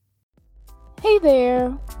Hey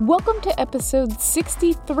there! Welcome to episode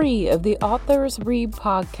 63 of the Authors Read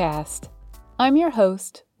podcast. I'm your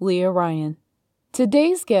host, Leah Ryan.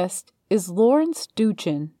 Today's guest is Lawrence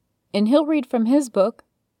Duchin, and he'll read from his book,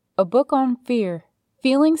 A Book on Fear,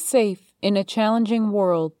 Feeling Safe in a Challenging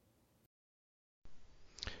World.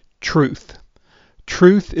 Truth.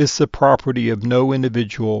 Truth is the property of no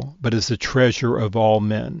individual, but is the treasure of all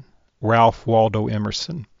men. Ralph Waldo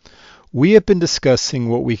Emerson. We have been discussing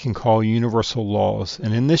what we can call universal laws,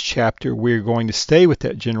 and in this chapter we are going to stay with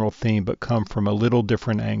that general theme but come from a little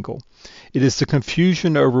different angle. It is the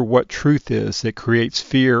confusion over what truth is that creates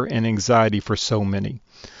fear and anxiety for so many.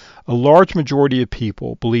 A large majority of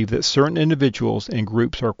people believe that certain individuals and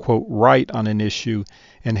groups are, quote, right on an issue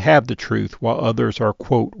and have the truth, while others are,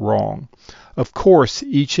 quote, wrong. Of course,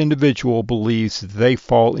 each individual believes that they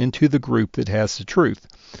fall into the group that has the truth.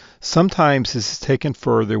 Sometimes this is taken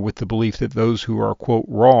further with the belief that those who are, quote,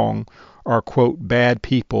 wrong are, quote, bad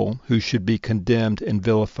people who should be condemned and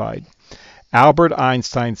vilified. Albert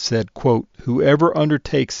Einstein said, quote, whoever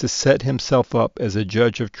undertakes to set himself up as a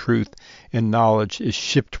judge of truth and knowledge is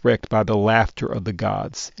shipwrecked by the laughter of the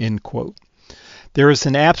gods, end quote. There is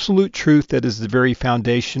an absolute truth that is the very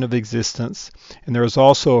foundation of existence, and there is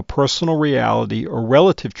also a personal reality or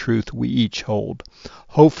relative truth we each hold,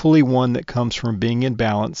 hopefully one that comes from being in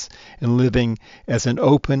balance and living as an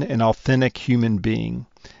open and authentic human being.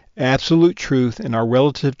 Absolute truth and our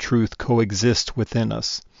relative truth coexist within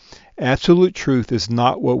us. Absolute truth is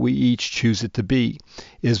not what we each choose it to be.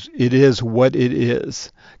 It is what it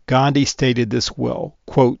is. Gandhi stated this well,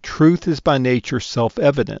 quote, truth is by nature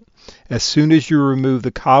self-evident. As soon as you remove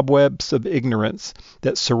the cobwebs of ignorance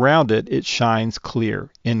that surround it, it shines clear,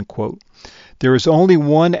 end quote. There is only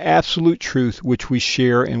one absolute truth which we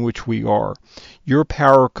share and which we are. Your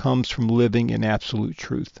power comes from living in absolute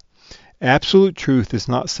truth. Absolute truth is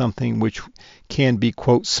not something which can be,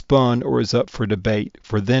 quote, spun or is up for debate,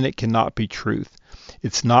 for then it cannot be truth.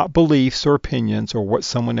 It's not beliefs or opinions or what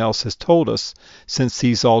someone else has told us, since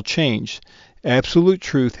these all change. Absolute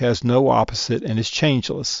truth has no opposite and is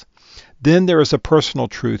changeless. Then there is a personal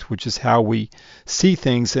truth, which is how we see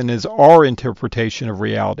things and is our interpretation of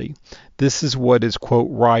reality. This is what is, quote,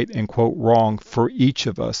 right and, quote, wrong for each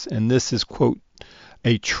of us, and this is, quote,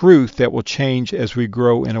 a truth that will change as we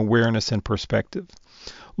grow in awareness and perspective.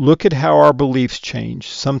 Look at how our beliefs change,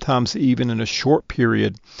 sometimes even in a short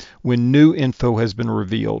period when new info has been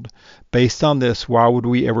revealed. Based on this, why would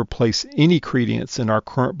we ever place any credence in our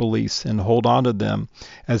current beliefs and hold on to them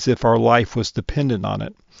as if our life was dependent on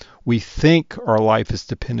it? We think our life is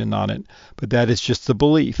dependent on it, but that is just a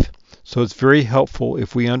belief. So it's very helpful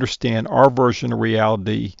if we understand our version of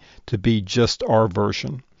reality to be just our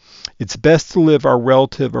version. It's best to live our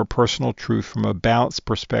relative or personal truth from a balanced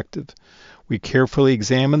perspective. We carefully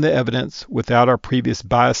examine the evidence without our previous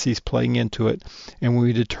biases playing into it, and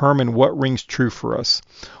we determine what rings true for us.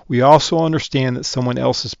 We also understand that someone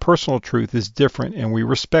else's personal truth is different, and we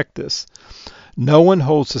respect this. No one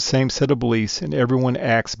holds the same set of beliefs, and everyone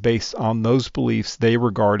acts based on those beliefs they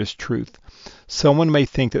regard as truth. Someone may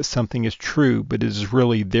think that something is true, but it is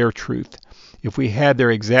really their truth. If we had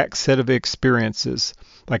their exact set of experiences,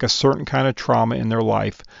 like a certain kind of trauma in their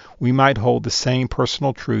life, we might hold the same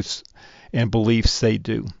personal truths and beliefs they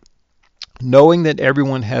do. Knowing that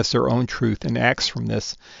everyone has their own truth and acts from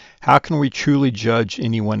this, how can we truly judge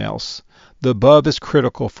anyone else? The above is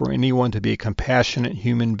critical for anyone to be a compassionate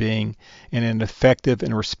human being and an effective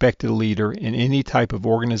and respected leader in any type of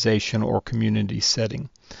organization or community setting.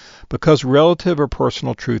 Because relative or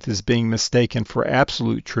personal truth is being mistaken for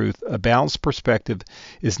absolute truth, a balanced perspective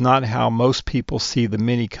is not how most people see the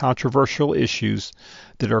many controversial issues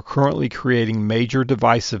that are currently creating major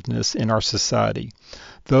divisiveness in our society.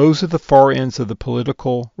 Those at the far ends of the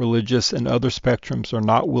political, religious, and other spectrums are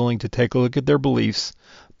not willing to take a look at their beliefs,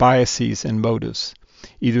 biases, and motives.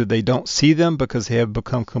 Either they don't see them because they have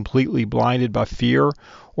become completely blinded by fear,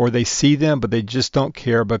 or they see them but they just don't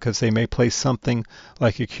care because they may place something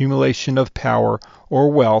like accumulation of power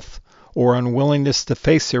or wealth or unwillingness to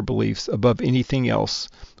face their beliefs above anything else,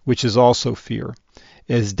 which is also fear.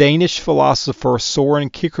 As Danish philosopher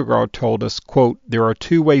Søren Kierkegaard told us, quote, there are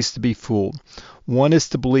two ways to be fooled. One is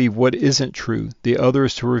to believe what isn't true. The other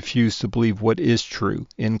is to refuse to believe what is true,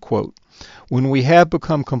 end quote. When we have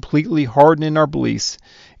become completely hardened in our beliefs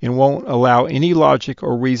and won't allow any logic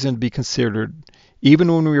or reason to be considered,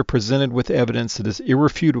 even when we are presented with evidence that is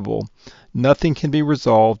irrefutable, nothing can be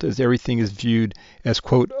resolved as everything is viewed as,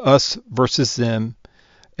 quote, us versus them,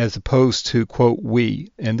 as opposed to, quote,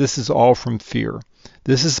 we, and this is all from fear.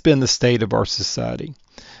 This has been the state of our society.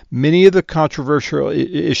 Many of the controversial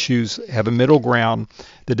issues have a middle ground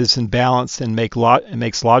that is in balance and makes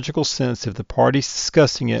logical sense if the parties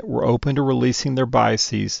discussing it were open to releasing their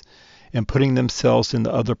biases and putting themselves in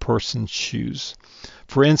the other person's shoes.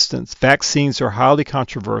 For instance, vaccines are highly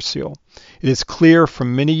controversial. It is clear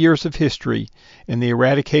from many years of history and the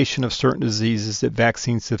eradication of certain diseases that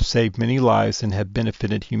vaccines have saved many lives and have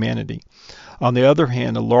benefited humanity. On the other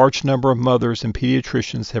hand, a large number of mothers and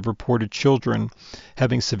pediatricians have reported children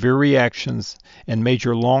having severe reactions and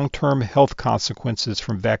major long-term health consequences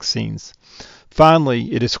from vaccines.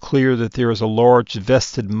 Finally, it is clear that there is a large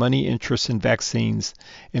vested money interest in vaccines,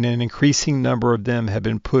 and an increasing number of them have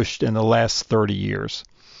been pushed in the last 30 years.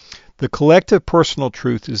 The collective personal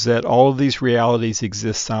truth is that all of these realities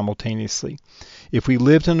exist simultaneously. If we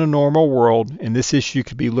lived in a normal world, and this issue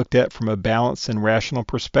could be looked at from a balanced and rational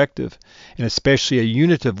perspective, and especially a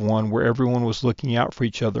unitive one where everyone was looking out for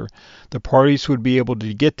each other, the parties would be able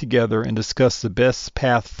to get together and discuss the best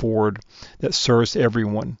path forward that serves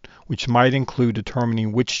everyone, which might include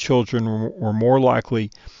determining which children were more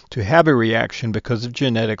likely to have a reaction because of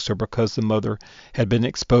genetics or because the mother had been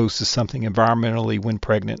exposed to something environmentally when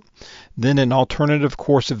pregnant. Then an alternative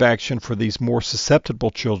course of action for these more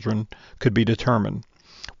susceptible children could be determined.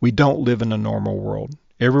 We don't live in a normal world.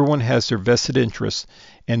 Everyone has their vested interests,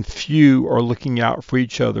 and few are looking out for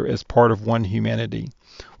each other as part of one humanity.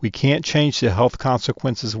 We can't change the health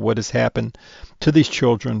consequences of what has happened to these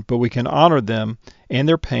children, but we can honor them and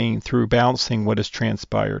their pain through balancing what has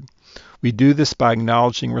transpired. We do this by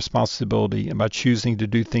acknowledging responsibility and by choosing to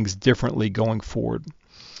do things differently going forward.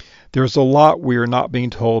 There is a lot we are not being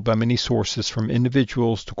told by many sources, from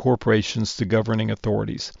individuals to corporations to governing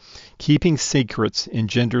authorities. Keeping secrets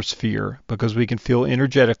engenders fear because we can feel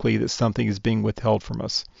energetically that something is being withheld from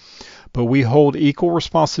us. But we hold equal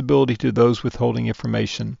responsibility to those withholding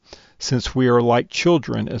information, since we are like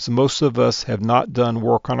children, as most of us have not done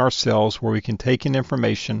work on ourselves where we can take in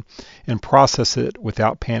information and process it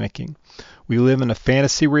without panicking. We live in a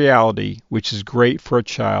fantasy reality, which is great for a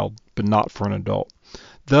child, but not for an adult.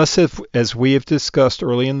 Thus, as we have discussed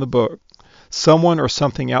early in the book, someone or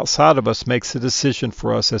something outside of us makes a decision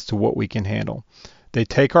for us as to what we can handle. They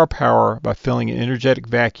take our power by filling an energetic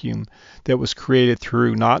vacuum that was created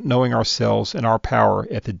through not knowing ourselves and our power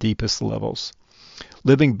at the deepest levels.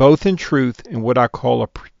 Living both in truth and what I call a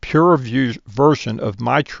pure version of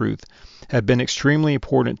my truth have been extremely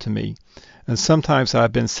important to me, and sometimes I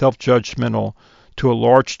have been self-judgmental to a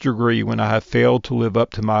large degree when I have failed to live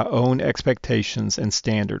up to my own expectations and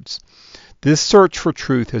standards. This search for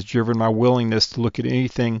truth has driven my willingness to look at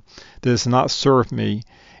anything that does not serve me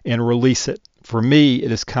and release it. For me,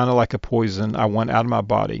 it is kind of like a poison I want out of my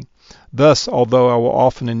body. Thus, although I will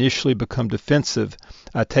often initially become defensive,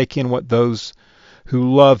 I take in what those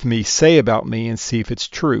who love me say about me and see if it's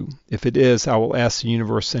true. If it is, I will ask the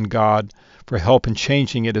universe and God for help in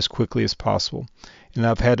changing it as quickly as possible. And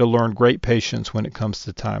I've had to learn great patience when it comes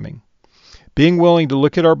to timing. Being willing to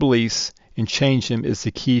look at our beliefs and change them is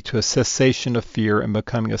the key to a cessation of fear and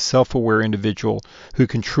becoming a self-aware individual who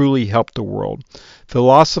can truly help the world.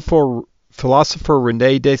 Philosopher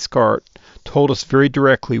René Descartes told us very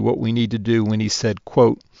directly what we need to do when he said,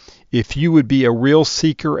 quote, "If you would be a real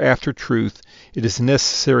seeker after truth, it is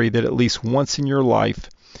necessary that at least once in your life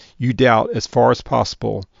you doubt as far as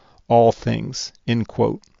possible all things," end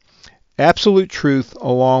quote. Absolute truth,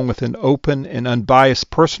 along with an open and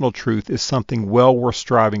unbiased personal truth, is something well worth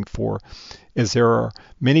striving for, as there are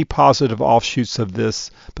many positive offshoots of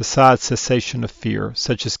this besides cessation of fear,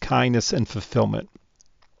 such as kindness and fulfillment.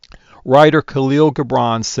 Writer Khalil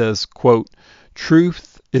Gibran says, quote,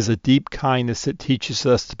 "Truth is a deep kindness that teaches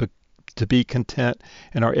us to be content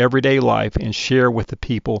in our everyday life and share with the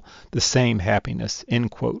people the same happiness,"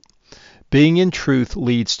 end quote. Being in truth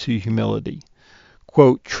leads to humility.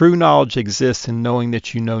 Quote, "True knowledge exists in knowing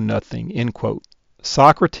that you know nothing," end quote.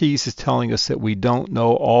 Socrates is telling us that we don't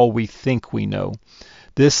know all we think we know.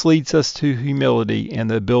 This leads us to humility and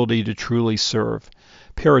the ability to truly serve.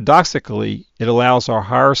 Paradoxically, it allows our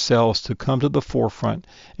higher selves to come to the forefront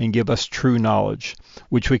and give us true knowledge,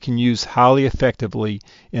 which we can use highly effectively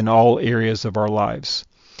in all areas of our lives.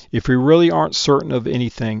 If we really aren't certain of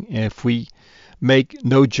anything, and if we make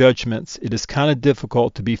no judgments, it is kind of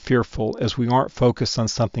difficult to be fearful, as we aren't focused on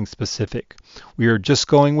something specific. We are just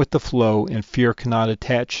going with the flow, and fear cannot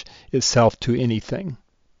attach itself to anything.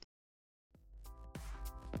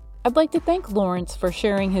 I'd like to thank Lawrence for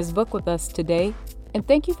sharing his book with us today, and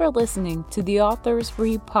thank you for listening to the Authors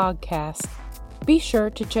Read podcast. Be sure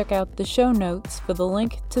to check out the show notes for the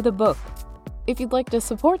link to the book. If you'd like to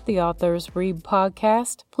support the Authors Read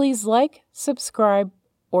podcast, please like, subscribe,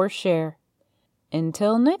 or share.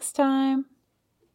 Until next time.